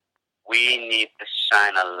We need to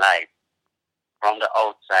shine a light from the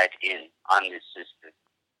outside in on this system.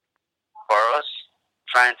 For us,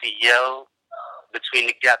 trying to yell between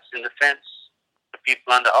the gaps in the fence, the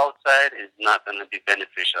people on the outside is not going to be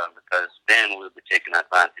beneficial, because then we'll be taken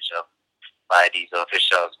advantage of by these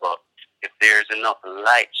officials. But if there's enough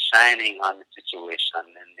light shining on the situation,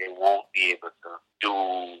 then they won't be able to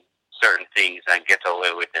do certain things and get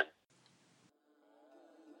away with them.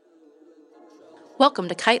 Welcome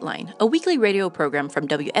to KiteLine, a weekly radio program from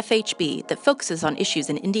WFHB that focuses on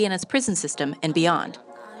issues in Indiana's prison system and beyond.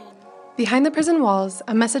 Behind the prison walls,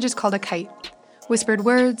 a message is called a kite. Whispered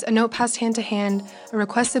words, a note passed hand to hand, a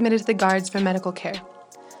request submitted to the guards for medical care.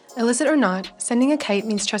 Illicit or not, sending a kite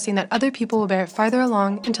means trusting that other people will bear it farther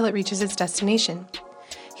along until it reaches its destination.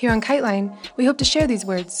 Here on KiteLine, we hope to share these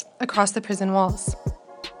words across the prison walls.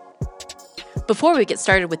 Before we get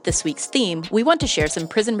started with this week's theme, we want to share some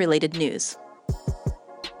prison-related news.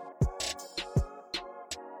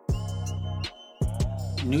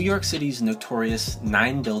 New York City's notorious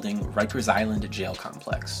 9-building Rikers Island jail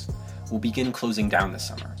complex will begin closing down this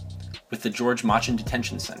summer, with the George Machen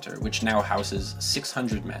Detention Center, which now houses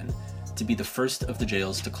 600 men, to be the first of the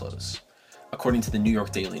jails to close, according to the New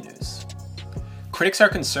York Daily News. Critics are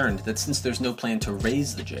concerned that since there's no plan to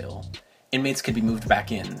raise the jail, inmates could be moved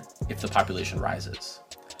back in if the population rises.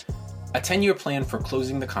 A 10-year plan for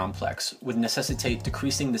closing the complex would necessitate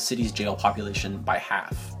decreasing the city's jail population by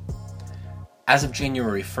half. As of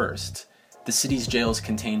January 1st, the city's jails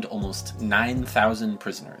contained almost 9,000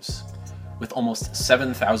 prisoners, with almost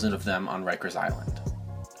 7,000 of them on Rikers Island.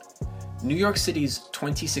 New York City's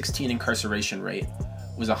 2016 incarceration rate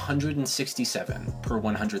was 167 per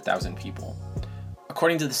 100,000 people.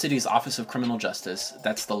 According to the city's Office of Criminal Justice,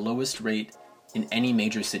 that's the lowest rate in any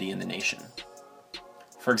major city in the nation.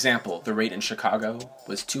 For example, the rate in Chicago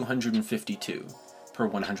was 252 per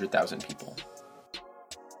 100,000 people.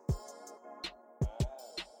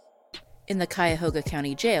 In the Cuyahoga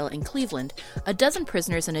County Jail in Cleveland, a dozen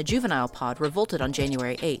prisoners in a juvenile pod revolted on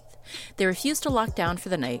January 8th. They refused to lock down for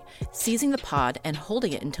the night, seizing the pod and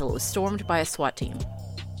holding it until it was stormed by a SWAT team.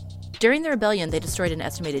 During the rebellion, they destroyed an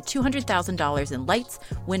estimated $200,000 in lights,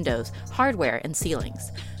 windows, hardware, and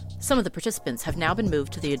ceilings. Some of the participants have now been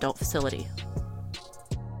moved to the adult facility.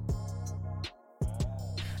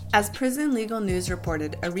 As Prison Legal News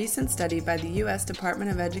reported, a recent study by the U.S.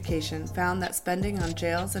 Department of Education found that spending on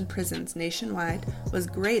jails and prisons nationwide was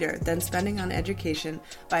greater than spending on education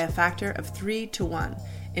by a factor of 3 to 1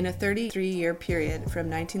 in a 33-year period from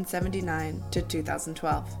 1979 to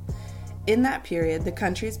 2012. In that period, the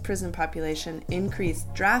country's prison population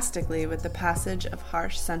increased drastically with the passage of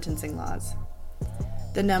harsh sentencing laws.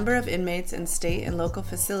 The number of inmates in state and local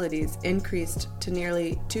facilities increased to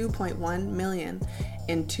nearly 2.1 million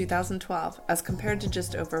in 2012 as compared to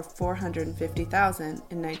just over 450,000 in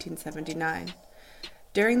 1979.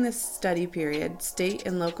 During this study period, state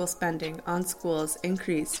and local spending on schools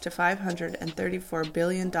increased to $534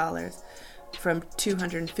 billion from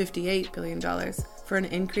 $258 billion, for an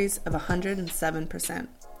increase of 107%.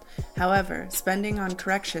 However, spending on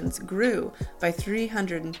corrections grew by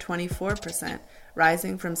 324%,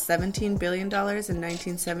 rising from $17 billion in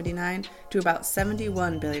 1979 to about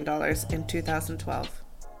 $71 billion in 2012.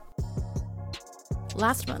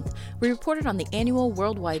 Last month, we reported on the annual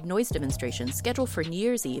worldwide noise demonstration scheduled for New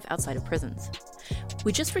Year's Eve outside of prisons.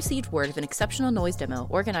 We just received word of an exceptional noise demo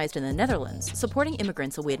organized in the Netherlands supporting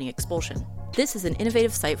immigrants awaiting expulsion. This is an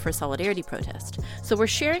innovative site for a solidarity protest, so we're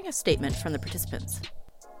sharing a statement from the participants.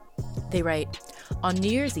 They write, on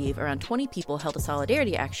New Year's Eve, around 20 people held a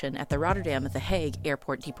solidarity action at the Rotterdam The Hague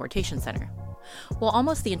Airport Deportation Center. While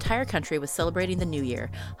almost the entire country was celebrating the new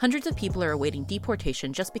year, hundreds of people are awaiting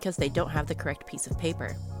deportation just because they don't have the correct piece of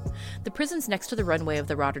paper. The prisons next to the runway of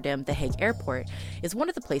the Rotterdam The Hague Airport is one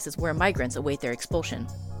of the places where migrants await their expulsion.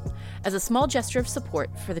 As a small gesture of support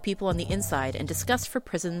for the people on the inside and disgust for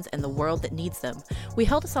prisons and the world that needs them, we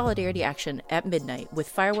held a solidarity action at midnight with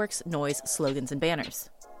fireworks, noise, slogans, and banners.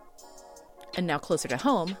 And now closer to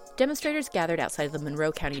home, demonstrators gathered outside of the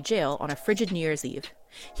Monroe County Jail on a frigid New Year's Eve.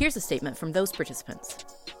 Here's a statement from those participants.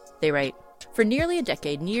 They write, for nearly a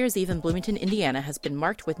decade, New Year's Eve in Bloomington, Indiana has been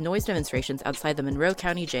marked with noise demonstrations outside the Monroe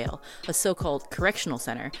County Jail, a so-called correctional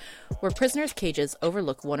center, where prisoners' cages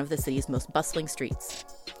overlook one of the city's most bustling streets.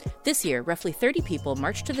 This year, roughly 30 people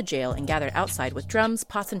marched to the jail and gathered outside with drums,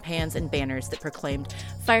 pots and pans, and banners that proclaimed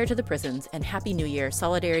 "Fire to the prisons" and "Happy New Year,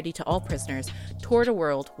 solidarity to all prisoners, toward a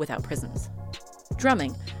world without prisons."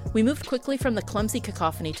 Drumming, we moved quickly from the clumsy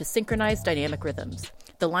cacophony to synchronized dynamic rhythms.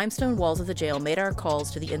 The limestone walls of the jail made our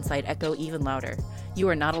calls to the inside echo even louder. You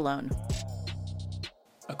are not alone.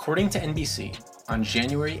 According to NBC, on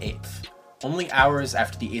January 8th, Only hours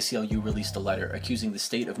after the ACLU released a letter accusing the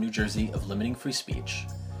state of New Jersey of limiting free speech,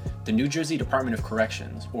 the New Jersey Department of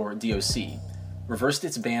Corrections, or DOC, reversed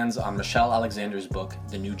its bans on Michelle Alexander's book,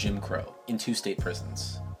 The New Jim Crow, in 2 state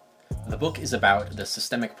prisons. The book is about the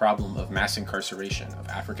systemic problem of mass incarceration of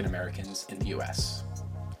African Americans in the U.S.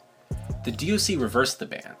 The DOC reversed the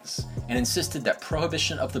bans and insisted that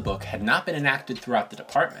prohibition of the book had not been enacted throughout the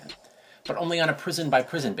department, but only on a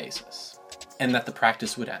prison-by-prison basis, and that the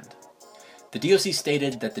practice would end. The DOC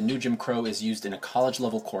stated that the New Jim Crow is used in a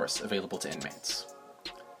college-level course available to inmates.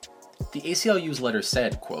 The ACLU's letter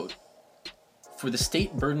said, quote, "For the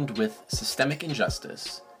state burdened with systemic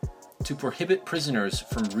injustice, to prohibit prisoners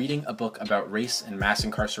from reading a book about race and mass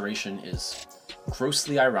incarceration is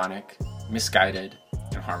grossly ironic, misguided,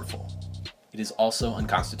 and harmful. It is also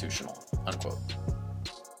unconstitutional," unquote.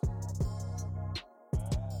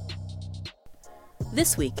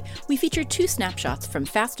 This week, we feature 2 snapshots from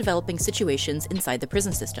fast-developing situations inside the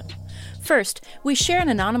prison system. First, we share an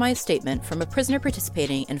anonymized statement from a prisoner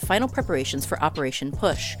participating in final preparations for Operation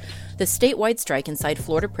Push, the statewide strike inside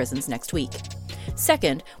Florida prisons next week.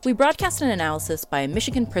 Second, we broadcast an analysis by a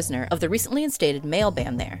Michigan prisoner of the recently instated mail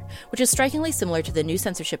ban there, which is strikingly similar to the new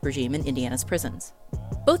censorship regime in Indiana's prisons.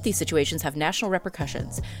 Both these situations have national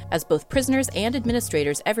repercussions, as both prisoners and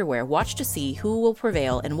administrators everywhere watch to see who will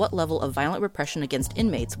prevail and what level of violent repression against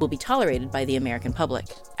inmates will be tolerated by the American public.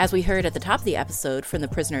 As we heard at the top of the episode from the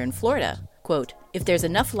prisoner in Florida, quote, "If there's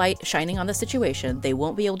enough light shining on the situation, they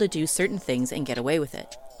won't be able to do certain things and get away with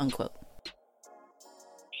it," unquote.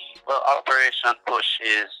 Well, Operation Push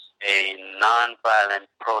is a non-violent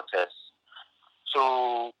protest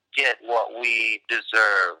to get what we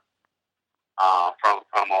deserve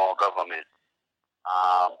from our government.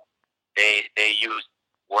 They use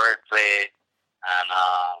wordplay and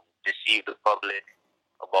deceive the public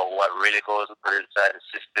about what really goes on inside the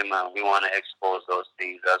system, and we want to expose those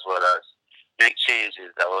things as well as make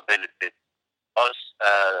changes that will benefit us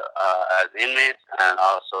as inmates and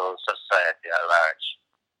also society at large.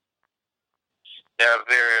 There are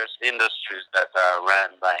various industries that are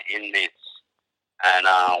run by inmates,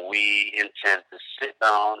 and we intend to sit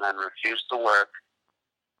down and refuse to work,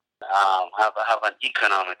 have an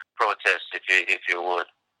economic protest, if you would,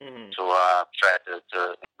 to try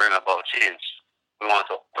to bring about change. We want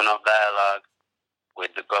to open up dialogue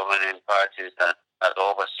with the governing parties that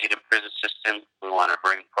oversee the prison system. We want to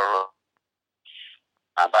bring parole.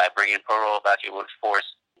 By bringing parole back, it would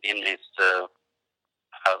force inmates to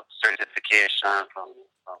have certification from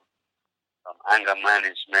anger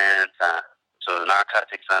management to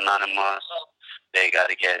Narcotics Anonymous. They got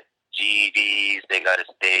to get GEDs. They got to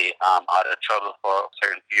stay out of trouble for a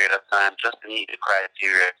certain period of time just to meet the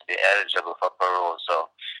criteria to be eligible for parole.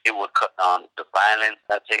 So it would cut down the violence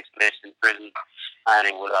that takes place in prison, and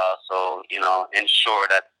it would also, ensure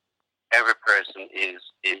that every person is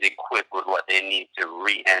equipped with what they need to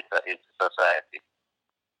re-enter into society.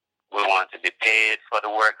 We want to be paid for the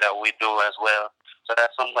work that we do as well, so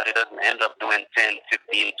that somebody doesn't end up doing 10,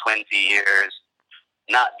 15, 20 years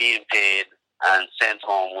not being paid and sent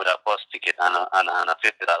home with a bus ticket and a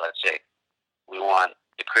 $50 check. We want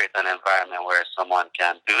to create an environment where someone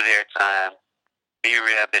can do their time, be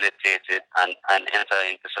rehabilitated, and enter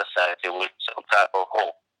into society with some type of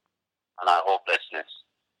hope and not hopelessness.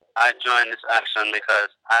 I joined this action because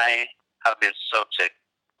I have been subject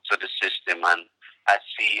to the system, and I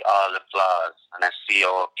see all the flaws, and I see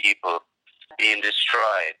our people being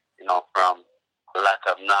destroyed, from a lack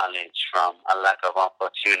of knowledge, from a lack of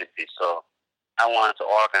opportunity. So I want to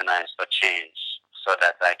organize for change so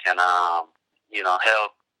that I can,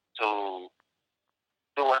 help to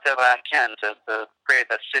do whatever I can to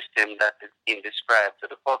create a system that is being described to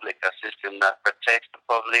the public, a system that protects the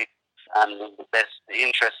public and the best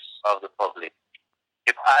interests of the public.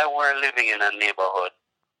 If I were living in a neighborhood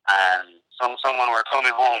and someone were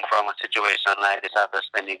coming home from a situation like this after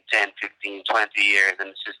spending 10, 15, 20 years in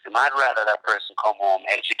the system, I'd rather that person come home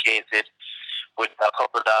educated with a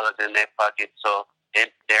couple of dollars in their pocket, so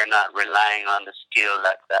they're not relying on the skill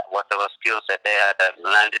that whatever skills that they had that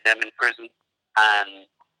landed them in prison, and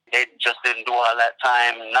they just didn't do all that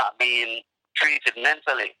time not being treated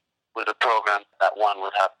mentally with a program that one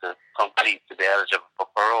would have to complete to be eligible for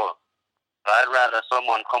parole. So I'd rather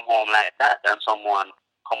someone come home like that than someone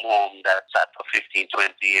come home that sat for 15,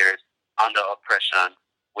 20 years under oppression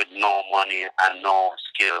with no money and no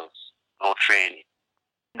skills, no training.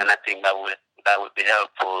 And I think that would be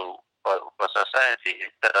helpful for society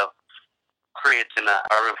instead of creating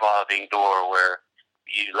a revolving door where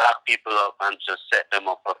you lock people up and just set them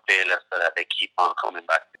up for failure so that they keep on coming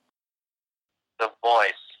back. The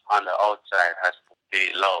voice on the outside has to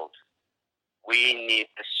be loud. we need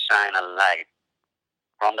to shine a light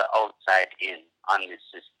from the outside in on this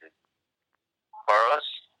system. For us,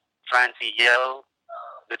 trying to yell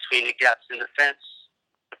between the gaps in the fence,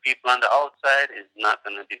 the people on the outside is not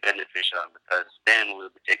going to be beneficial, because then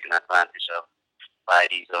we'll be taken advantage of by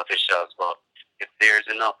these officials. But if there's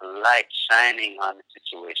enough light shining on the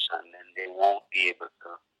situation, then they won't be able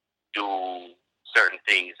to do certain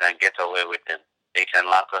things and get away with them. They can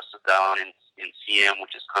lock us down in CM,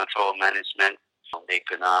 which is control management. They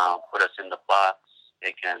can put us in the box.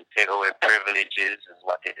 They can take away privileges, is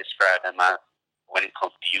what they describe them as, when it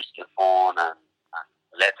comes to using the phone and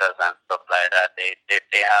letters and stuff like that. They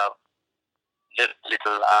have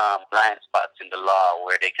little blind spots in the law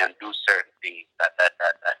where they can do certain things that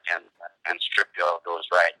can strip you of those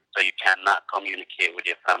rights. So you cannot communicate with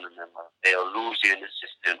your family members. They'll lose you in the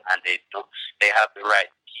system, and they have the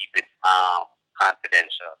right to keep it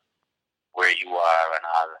confidential, where you are and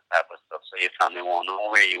all that type of stuff. So your family won't know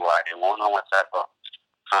where you are. They won't know what type of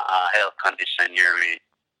health condition you're in.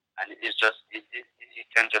 And it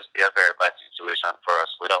can just be a very bad situation for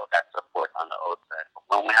us without that support on the outside. But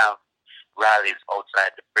when we have rallies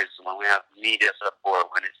outside the prison, when we have media support,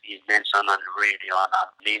 when it's being mentioned on the radio and on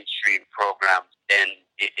mainstream programs, then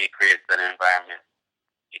it creates an environment.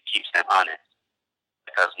 It keeps them honest,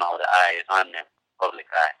 because now the eye is on them, public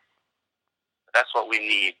eye. That's what we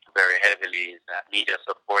need very heavily, is that media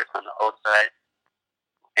support on the outside.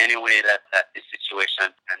 Any way that this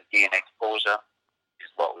situation can gain exposure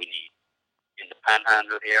is what we need in the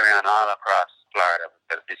Panhandle area and all across Florida,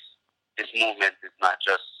 because this movement is not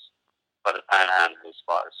just for the Panhandle, it's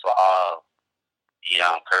for all the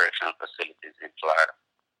correctional facilities in Florida.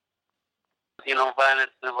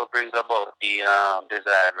 Violence never brings about the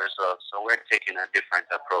desired results, so we're taking a different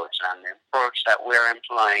approach, and the approach that we're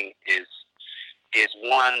employing is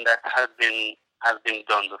one that has been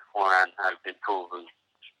done before and has been proven.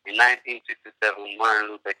 In 1967,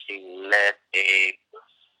 Martin Luther King led a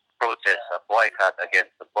protest, a boycott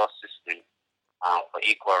against the bus system for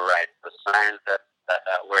equal rights. The signs that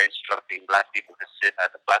were instructing black people to sit at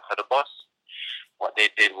the back of the bus, what they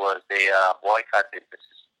did was they boycotted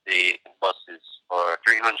the buses for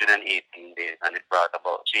 318 days, and it brought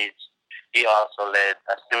about change. He also led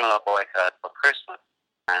a similar boycott for Christmas,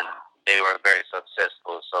 and they were very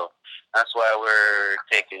successful. So that's why we're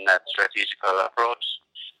taking that strategical approach,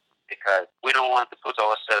 because we don't want to put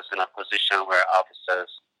ourselves in a position where officers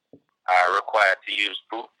are required to use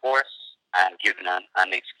brute force and given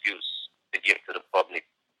an excuse to give to the public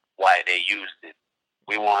why they used it.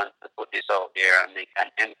 We want to put this out there and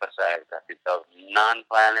emphasize that it's a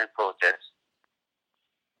non-violent protest,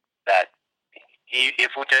 that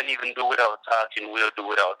if we can even do without talking, we'll do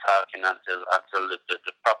without talking until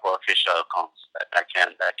the proper official comes that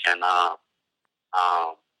can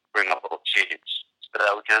bring about change, so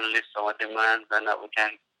that we can list our demands and that we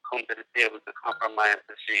can come to the table to compromise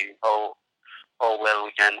to see how well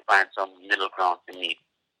we can find some middle ground to meet.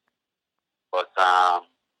 But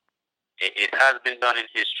it has been done in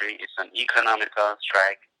history. It's an economical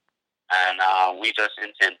strike, and we just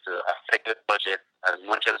intend to affect the budget as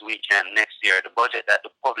much as we can next year. The budget that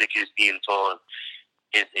the public is being told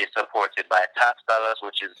is supported by tax dollars,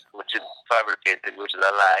 which is fabricated, which is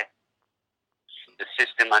a lie. The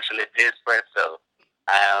system actually pays for itself.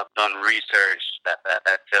 I have done research that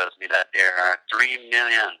tells me that there are 3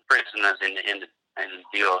 million prisoners in the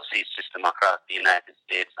DOC system across the United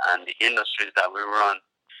States, and the industries that we run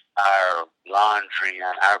are laundry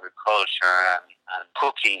and agriculture and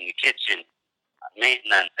cooking, kitchen,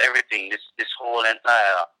 maintenance, everything. This whole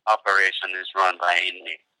entire operation is run by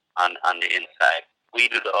inmates on the inside. We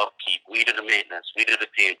do the upkeep, we do the maintenance, we do the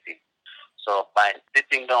painting. So by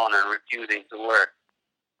sitting down and refusing to work,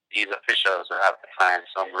 these officials will have to find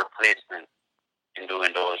some replacement in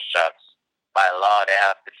doing those jobs. By law, they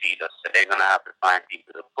have to feed us, so they're going to have to find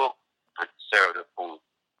people to cook and to serve the food.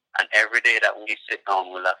 And every day that we sit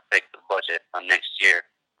down will affect the budget for next year.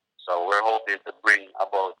 So we're hoping to bring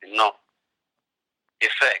about enough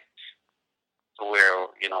effect to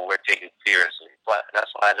where, we're taken seriously. But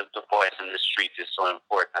that's why the voice in the streets is so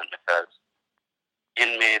important, because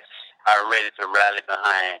inmates are ready to rally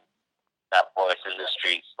behind that voice in the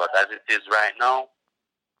streets. But as it is right now,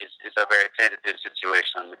 it's a very tentative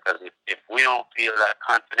situation, because if we don't feel that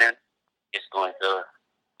confident, it's going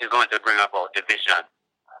to bring about division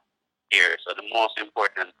here. So the most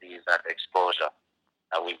important thing is that exposure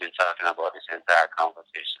that we've been talking about this entire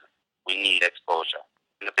conversation. We need exposure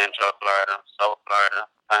in the Central Florida, South Florida,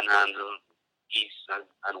 Panhandle, East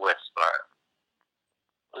and West Florida.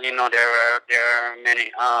 Well, there are many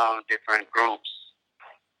different groups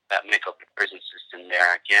that make up the prison system. There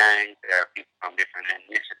are gangs, there are people from different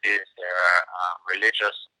ethnicities, there are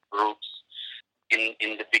religious groups.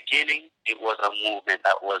 In the beginning, it was a movement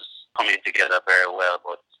that was coming together very well,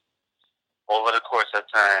 but over the course of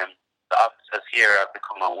time, the officers here have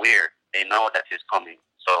become aware. They know that it's coming.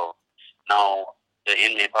 So now the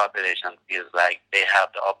inmate population feels like they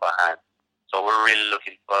have the upper hand. So we're really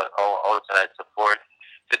looking for our outside support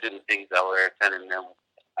to do the things that we're telling them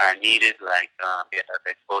are needed, like get us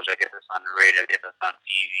exposure, get us on the radio, get us on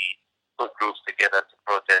TV, put groups together to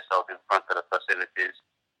protest out in front of the facilities.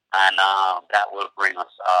 And that will bring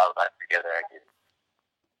us all back together again.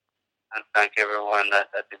 And thank everyone that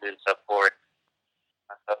is in support.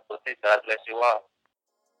 God bless you all.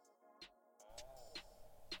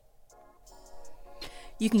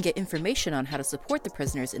 You can get information on how to support the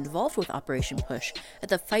prisoners involved with Operation Push at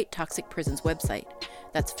the Fight Toxic Prisons website.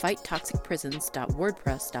 That's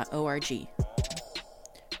fighttoxicprisons.wordpress.org.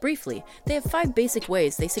 Briefly, they have 5 basic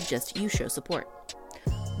ways they suggest you show support.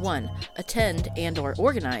 1. Attend and/or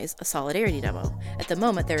organize a solidarity demo. At the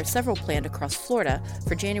moment, there are several planned across Florida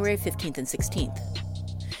for January 15th and 16th.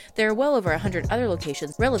 There are well over 100 other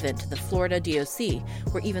locations relevant to the Florida DOC,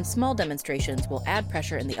 where even small demonstrations will add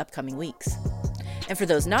pressure in the upcoming weeks. And for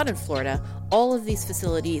those not in Florida, all of these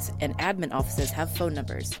facilities and admin offices have phone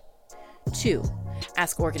numbers. 2.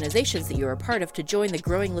 Ask organizations that you are a part of to join the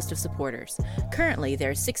growing list of supporters. Currently, there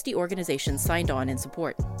are 60 organizations signed on in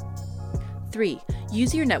support. 3.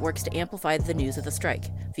 Use your networks to amplify the news of the strike,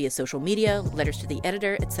 via social media, letters to the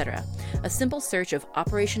editor, etc. A simple search of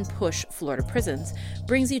Operation Push Florida Prisons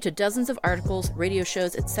brings you to dozens of articles, radio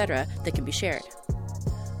shows, etc. that can be shared.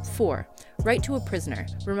 4. Write to a prisoner.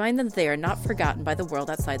 Remind them that they are not forgotten by the world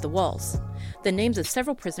outside the walls. The names of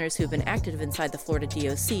several prisoners who have been active inside the Florida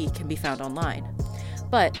DOC can be found online.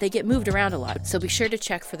 But they get moved around a lot, so be sure to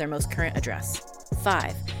check for their most current address.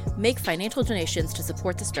 5. Make financial donations to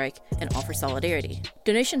support the strike and offer solidarity.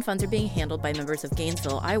 Donation funds are being handled by members of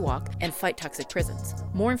Gainesville IWOC and Fight Toxic Prisons.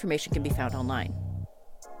 More information can be found online.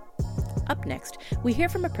 Up next, we hear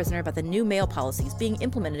from a prisoner about the new mail policies being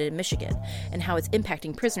implemented in Michigan and how it's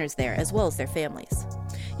impacting prisoners there as well as their families.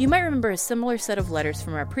 You might remember a similar set of letters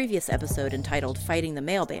from our previous episode entitled Fighting the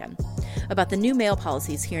Mail Ban, about the new mail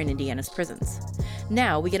policies here in Indiana's prisons.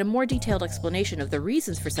 Now we get a more detailed explanation of the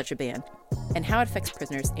reasons for such a ban and how it affects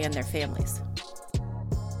prisoners and their families.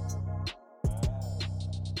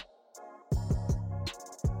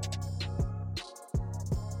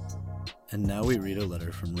 And now we read a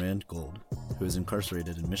letter from Rand Gold, who is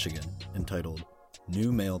incarcerated in Michigan, entitled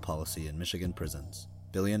New Mail Policy in Michigan Prisons.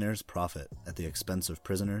 Billionaires profit at the expense of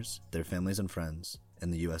prisoners, their families and friends,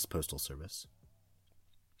 and the U.S. Postal Service.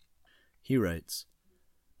 He writes,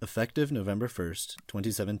 effective November 1st,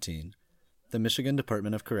 2017, the Michigan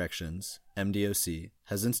Department of Corrections, MDOC,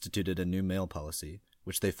 has instituted a new mail policy,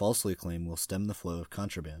 which they falsely claim will stem the flow of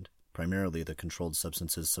contraband, primarily the controlled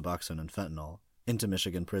substances Suboxone and fentanyl, into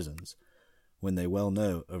Michigan prisons, when they well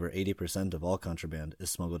know over 80% of all contraband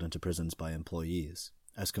is smuggled into prisons by employees,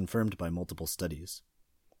 as confirmed by multiple studies.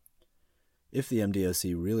 If the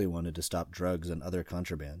MDOC really wanted to stop drugs and other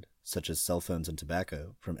contraband, such as cell phones and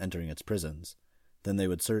tobacco, from entering its prisons, then they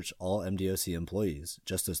would search all MDOC employees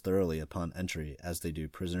just as thoroughly upon entry as they do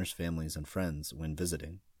prisoners' families and friends when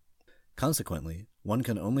visiting. Consequently, one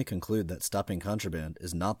can only conclude that stopping contraband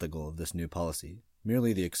is not the goal of this new policy,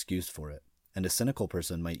 merely the excuse for it, and a cynical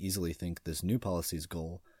person might easily think this new policy's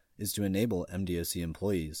goal is to enable MDOC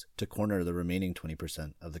employees to corner the remaining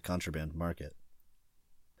 20% of the contraband market.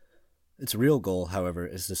 Its real goal, however,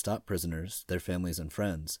 is to stop prisoners, their families and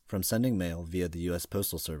friends, from sending mail via the U.S.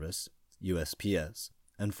 Postal Service, USPS,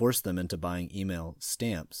 and force them into buying email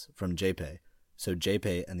stamps from JPay, so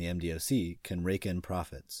JPay and the MDOC can rake in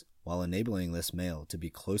profits, while enabling this mail to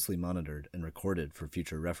be closely monitored and recorded for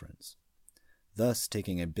future reference, thus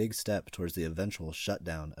taking a big step towards the eventual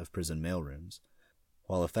shutdown of prison mailrooms,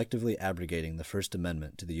 while effectively abrogating the First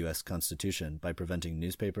Amendment to the U.S. Constitution by preventing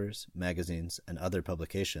newspapers, magazines, and other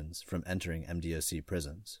publications from entering MDOC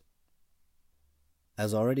prisons.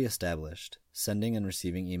 As already established, sending and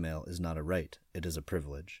receiving email is not a right, it is a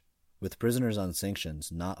privilege, with prisoners on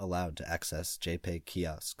sanctions not allowed to access JPay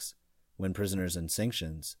kiosks, when prisoners in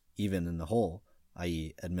sanctions, even in the whole,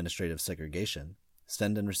 i.e. administrative segregation,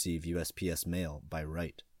 send and receive USPS mail by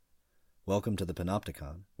right. Welcome to the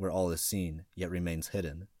panopticon, where all is seen, yet remains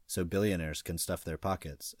hidden, so billionaires can stuff their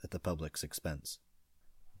pockets at the public's expense.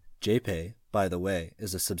 JPay, by the way,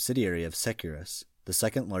 is a subsidiary of Securus, the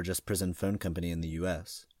second largest prison phone company in the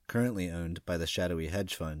U.S., currently owned by the shadowy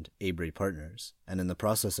hedge fund Abry Partners, and in the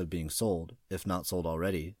process of being sold, if not sold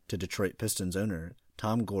already, to Detroit Pistons owner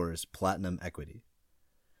Tom Gore's Platinum Equity.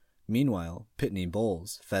 Meanwhile, Pitney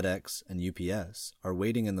Bowes, FedEx, and UPS are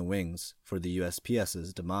waiting in the wings for the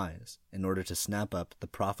USPS's demise in order to snap up the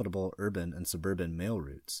profitable urban and suburban mail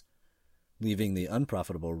routes, leaving the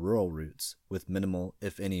unprofitable rural routes with minimal,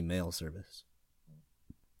 if any, mail service.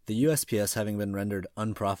 The USPS having been rendered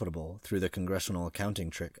unprofitable through the congressional accounting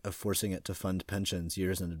trick of forcing it to fund pensions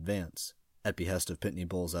years in advance, at behest of Pitney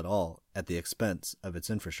Bowes et al., at the expense of its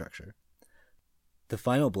infrastructure. The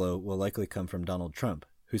final blow will likely come from Donald Trump,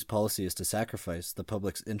 whose policy is to sacrifice the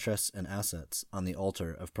public's interests and assets on the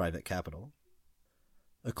altar of private capital.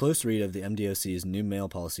 A close read of the MDOC's new mail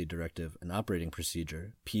policy directive and operating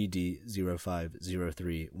procedure, PD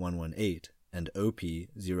 0503118 and OP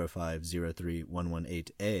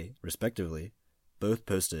 0503118A, respectively, both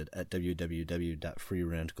posted at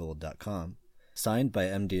www.freerandgold.com, signed by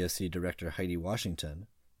MDOC Director Heidi Washington,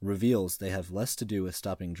 reveals they have less to do with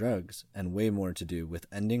stopping drugs and way more to do with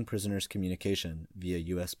ending prisoners' communication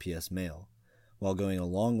via USPS mail, while going a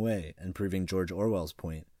long way in proving George Orwell's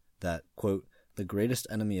point that, quote, the greatest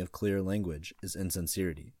enemy of clear language is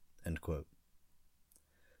insincerity, end quote.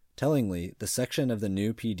 Tellingly, the section of the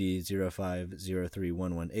new PD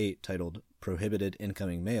 0503118 titled Prohibited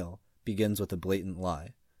Incoming Mail begins with a blatant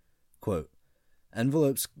lie. Quote,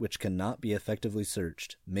 envelopes which cannot be effectively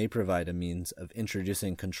searched may provide a means of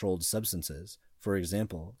introducing controlled substances, for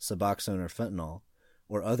example, Suboxone or fentanyl,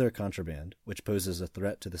 or other contraband which poses a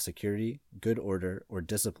threat to the security, good order, or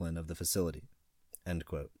discipline of the facility. End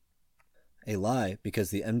quote. A lie because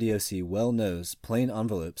the MDOC well knows plain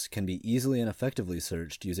envelopes can be easily and effectively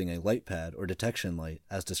searched using a light pad or detection light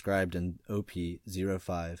as described in OP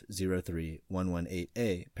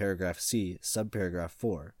 0503118A, paragraph C, subparagraph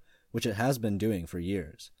 4, which it has been doing for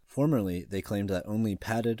years. Formerly, they claimed that only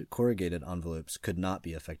padded, corrugated envelopes could not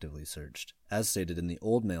be effectively searched, as stated in the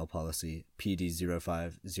old mail policy, PD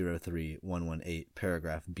 0503118,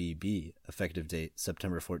 paragraph BB, effective date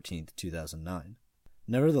September 14, 2009.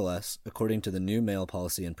 Nevertheless, according to the new mail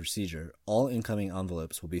policy and procedure, all incoming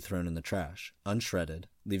envelopes will be thrown in the trash, unshredded,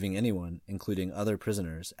 leaving anyone, including other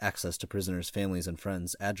prisoners, access to prisoners' families and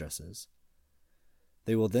friends' addresses.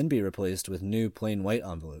 They will then be replaced with new plain white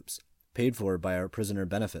envelopes, paid for by our Prisoner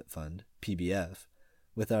Benefit Fund, PBF,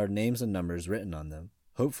 with our names and numbers written on them,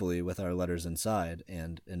 hopefully with our letters inside,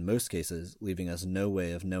 and, in most cases, leaving us no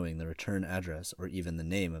way of knowing the return address or even the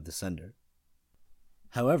name of the sender.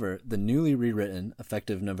 However, the newly rewritten,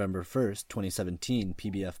 effective November 1, 2017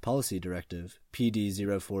 PBF Policy Directive, PD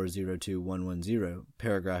 0402110,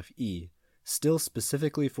 paragraph E, still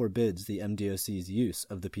specifically forbids the MDOC's use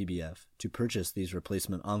of the PBF to purchase these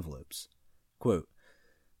replacement envelopes. Quote,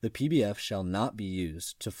 the PBF shall not be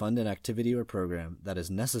used to fund an activity or program that is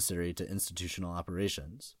necessary to institutional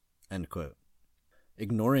operations. End quote.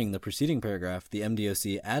 Ignoring the preceding paragraph, the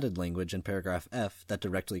MDOC added language in paragraph F that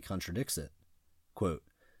directly contradicts it. Quote,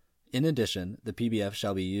 in addition, the PBF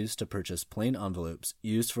shall be used to purchase plain envelopes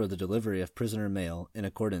used for the delivery of prisoner mail in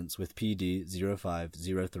accordance with PD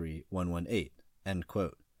 0503118, end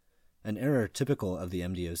quote. An error typical of the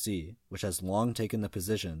MDOC, which has long taken the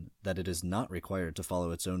position that it is not required to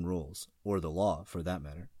follow its own rules, or the law for that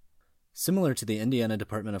matter. Similar to the Indiana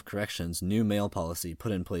Department of Corrections' new mail policy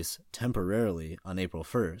put in place temporarily on April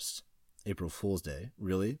 1st, April Fool's Day,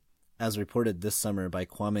 really? As reported this summer by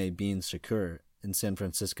Kwame Beans Shakur in San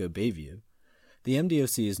Francisco Bayview, the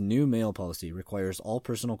MDOC's new mail policy requires all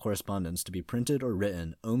personal correspondence to be printed or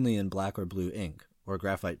written only in black or blue ink, or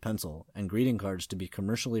graphite pencil, and greeting cards to be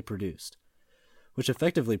commercially produced, which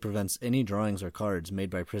effectively prevents any drawings or cards made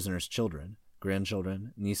by prisoners' children,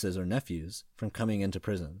 grandchildren, nieces, or nephews from coming into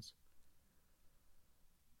prisons.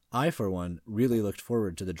 I, for one, really looked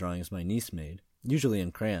forward to the drawings my niece made, usually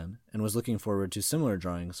in crayon, and was looking forward to similar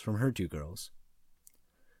drawings from her two girls.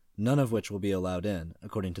 None of which will be allowed in,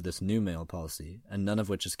 according to this new mail policy, and none of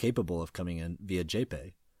which is capable of coming in via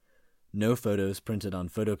JPEG. No photos printed on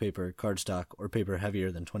photo paper, cardstock, or paper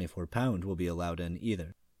heavier than 24 pound will be allowed in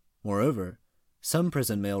either. Moreover, some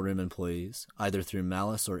prison mailroom employees, either through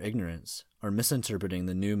malice or ignorance, are misinterpreting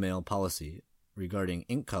the new mail policy regarding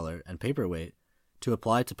ink color and paper weight to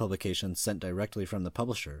apply to publications sent directly from the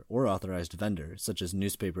publisher or authorized vendor, such as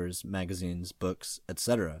newspapers, magazines, books,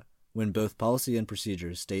 etc., when both policy and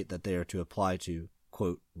procedures state that they are to apply to,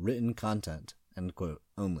 quote, written content, end quote,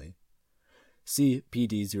 only. See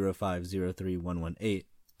PD 0503118,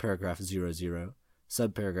 paragraph 00,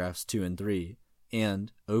 subparagraphs 2 and 3,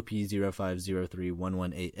 and OP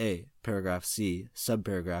 0503118A, paragraph C,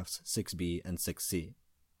 subparagraphs 6B and 6C.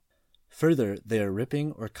 Further, they are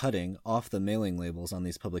ripping or cutting off the mailing labels on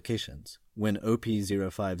these publications, when OP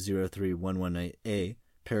 0503118A,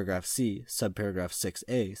 paragraph C, subparagraph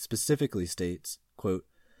 6A specifically states, quote,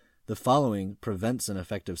 The following prevents an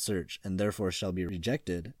effective search and therefore shall be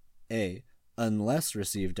rejected: A. Unless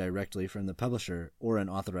received directly from the publisher or an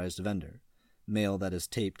authorized vendor. Mail that is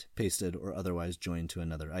taped, pasted, or otherwise joined to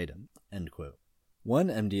another item. End quote. One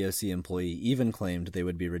MDOC employee even claimed they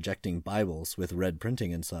would be rejecting Bibles with red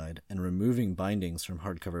printing inside and removing bindings from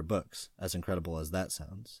hardcover books, as incredible as that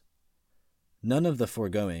sounds. None of the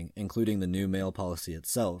foregoing, including the new mail policy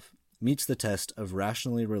itself, meets the test of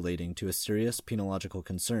rationally relating to a serious penological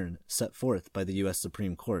concern set forth by the U.S.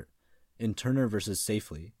 Supreme Court in Turner v.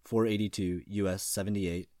 Safely, 482 U.S.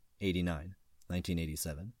 78, 89,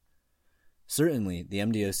 1987. Certainly, the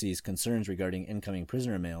MDOC's concerns regarding incoming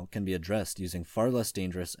prisoner mail can be addressed using far less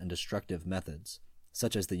dangerous and destructive methods,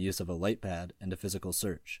 such as the use of a light pad and a physical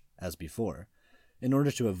search, as before, in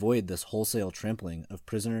order to avoid this wholesale trampling of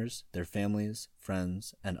prisoners, their families,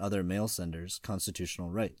 friends, and other mail senders' constitutional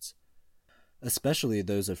rights, especially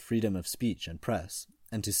those of freedom of speech and press,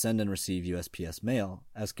 and to send and receive USPS mail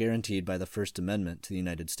as guaranteed by the First Amendment to the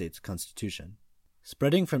United States Constitution.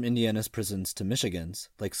 Spreading from Indiana's prisons to Michigan's,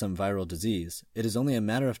 like some viral disease, it is only a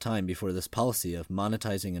matter of time before this policy of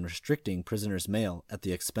monetizing and restricting prisoners' mail at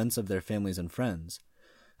the expense of their families and friends,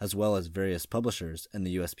 as well as various publishers and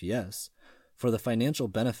the USPS, for the financial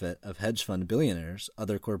benefit of hedge fund billionaires,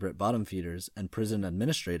 other corporate bottom feeders, and prison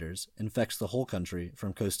administrators, infects the whole country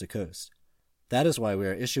from coast to coast. That is why we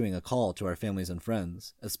are issuing a call to our families and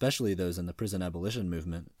friends, especially those in the prison abolition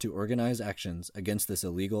movement, to organize actions against this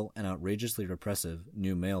illegal and outrageously repressive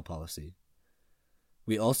new mail policy.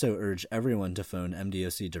 We also urge everyone to phone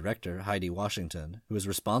MDOC Director Heidi Washington, who is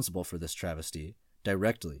responsible for this travesty,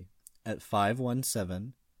 directly at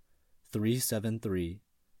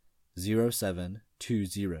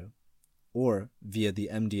 517-373-0720 or via the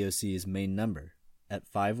MDOC's main number at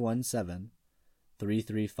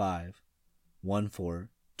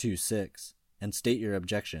 517-335-1426 and state your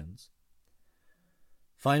objections.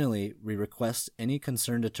 Finally, we request any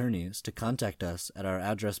concerned attorneys to contact us at our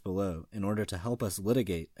address below in order to help us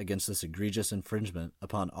litigate against this egregious infringement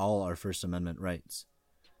upon all our First Amendment rights.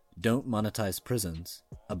 Don't monetize prisons,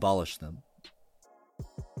 abolish them.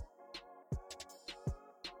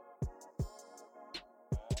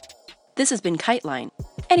 This has been KiteLine.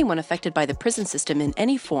 Anyone affected by the prison system in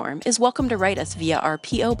any form is welcome to write us via our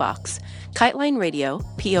P.O. Box, KiteLine Radio,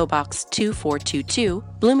 P.O. Box 2422,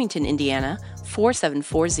 Bloomington, Indiana,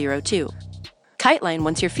 47402. KiteLine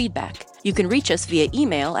wants your feedback. You can reach us via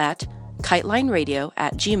email at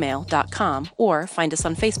kitelineradio@gmail.com or find us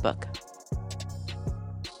on Facebook.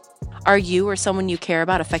 Are you or someone you care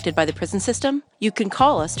about affected by the prison system? You can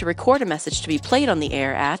call us to record a message to be played on the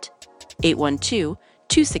air at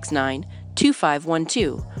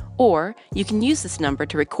 812-269-2512, or you can use this number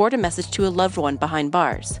to record a message to a loved one behind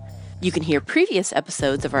bars. You can hear previous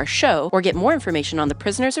episodes of our show or get more information on the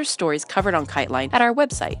prisoners or stories covered on KiteLine at our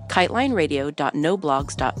website,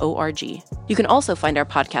 kitelineradio.noblogs.org. You can also find our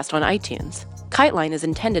podcast on iTunes. KiteLine is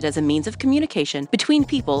intended as a means of communication between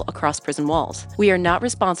people across prison walls. We are not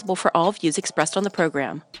responsible for all views expressed on the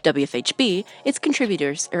program. WFHB, its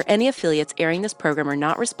contributors, or any affiliates airing this program are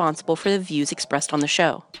not responsible for the views expressed on the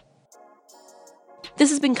show. This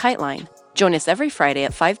has been KiteLine. Join us every Friday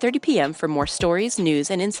at 5:30 p.m. for more stories, news,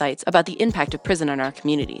 and insights about the impact of prison on our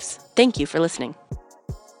communities. Thank you for listening.